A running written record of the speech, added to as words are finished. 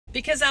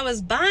because I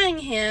was buying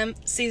him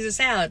Caesar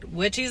salad,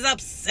 which he's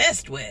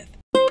obsessed with.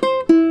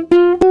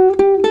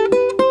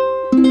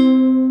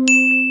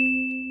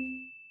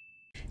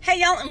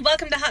 Hey y'all, and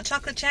welcome to Hot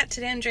Chocolate Chat.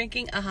 Today I'm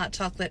drinking a hot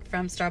chocolate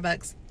from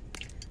Starbucks.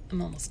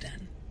 I'm almost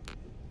done.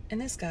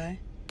 And this guy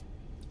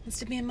wants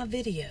to be in my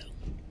video.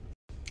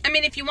 I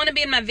mean, if you want to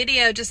be in my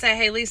video, just say,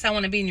 hey Lisa, I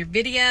want to be in your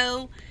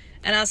video.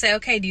 And I'll say,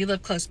 okay, do you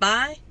live close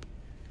by?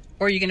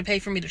 Or are you going to pay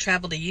for me to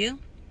travel to you?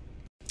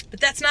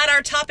 But that's not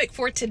our topic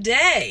for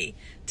today.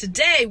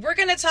 Today, we're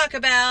going to talk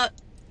about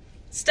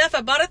stuff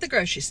I bought at the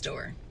grocery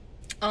store.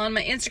 On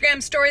my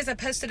Instagram stories, I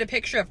posted a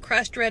picture of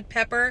crushed red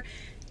pepper.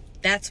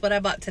 That's what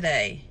I bought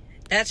today.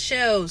 That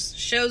shows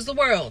the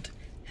world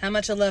how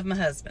much I love my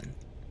husband.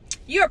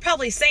 You are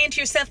probably saying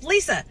to yourself,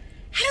 Lisa,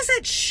 how does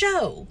that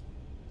show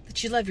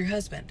that you love your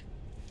husband?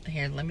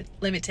 Here,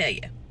 let me tell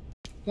you.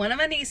 One of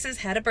my nieces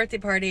had a birthday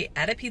party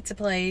at a pizza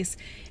place,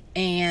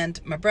 and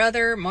my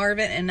brother,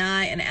 Marvin, and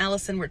I, and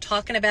Allison were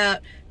talking about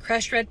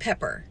crushed red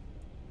pepper.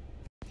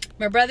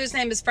 My brother's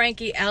name is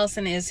Frankie.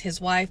 Allison is his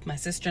wife, my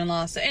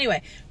sister-in-law. So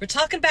anyway, we're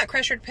talking about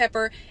crushed red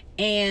pepper,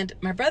 and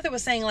my brother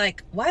was saying,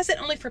 like, why is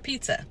it only for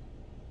pizza?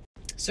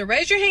 So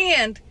raise your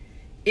hand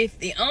if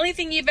the only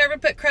thing you've ever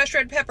put crushed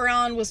red pepper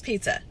on was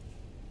pizza.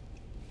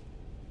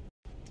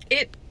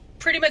 It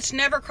pretty much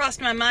never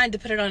crossed my mind to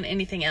put it on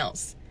anything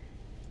else.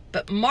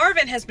 But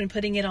Marvin has been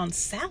putting it on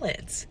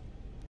salads.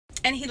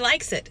 And he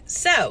likes it.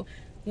 So,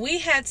 we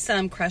had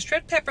some crushed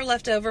red pepper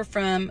left over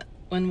from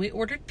when we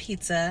ordered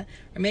pizza.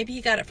 Or maybe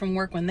he got it from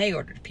work when they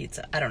ordered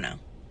pizza. I don't know.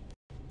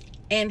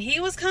 And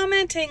he was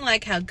commenting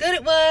like how good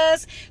it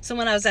was. So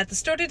when I was at the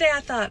store today,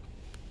 I thought,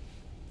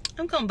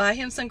 I'm going to buy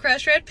him some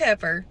crushed red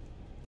pepper.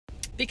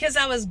 Because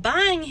I was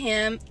buying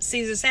him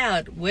Caesar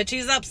salad, which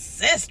he's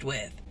obsessed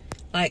with.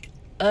 Like,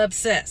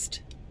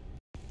 obsessed.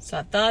 So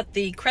I thought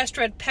the crushed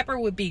red pepper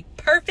would be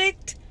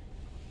perfect.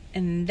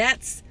 And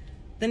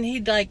then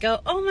he'd like go,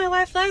 oh, my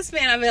wife loves me.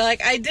 And I'd be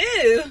like, I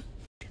do.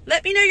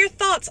 Let me know your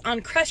thoughts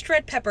on crushed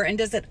red pepper. And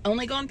does it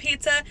only go on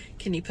pizza?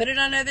 Can you put it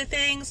on other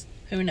things?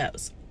 Who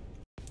knows?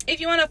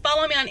 If you want to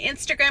follow me on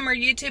Instagram or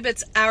YouTube,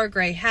 it's Our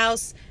Gray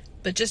House.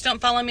 But just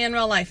don't follow me in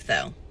real life,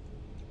 though.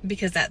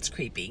 Because that's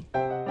creepy.